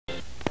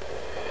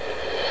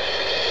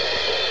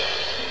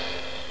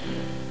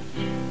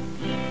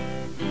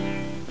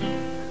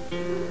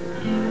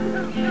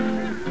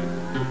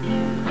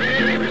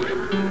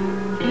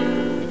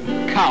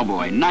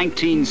Cowboy,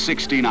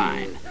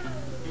 1969.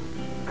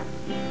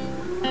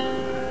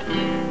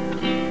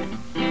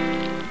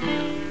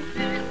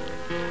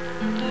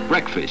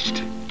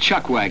 Breakfast,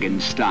 chuck wagon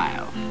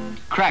style.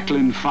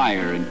 Crackling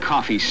fire and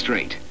coffee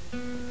straight.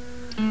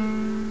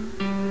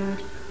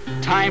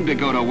 Time to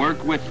go to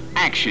work with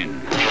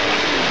action.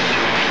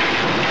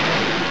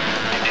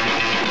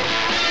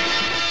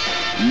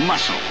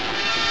 Muscle.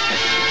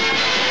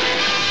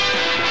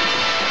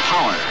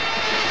 Power.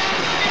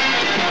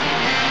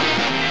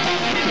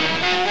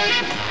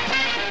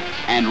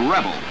 And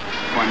Rebel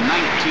for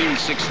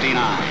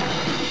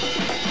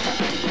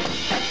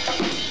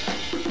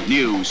 1969.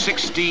 New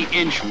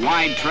 60-inch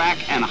wide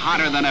track and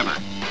hotter than ever.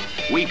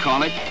 We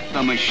call it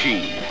the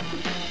Machine.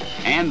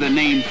 And the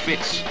name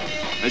fits,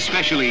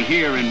 especially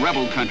here in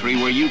Rebel country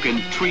where you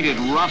can treat it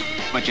rough,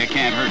 but you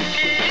can't hurt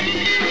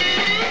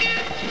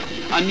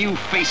it. A new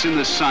face in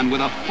the sun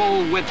with a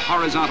full-width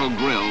horizontal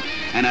grille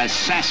and a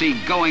sassy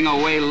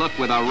going-away look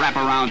with a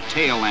wraparound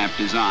tail lamp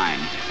design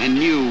and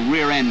new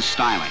rear-end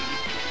styling.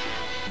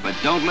 But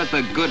don't let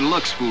the good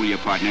looks fool you,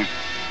 partner.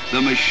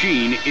 The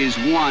Machine is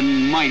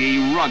one mighty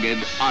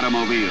rugged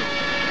automobile.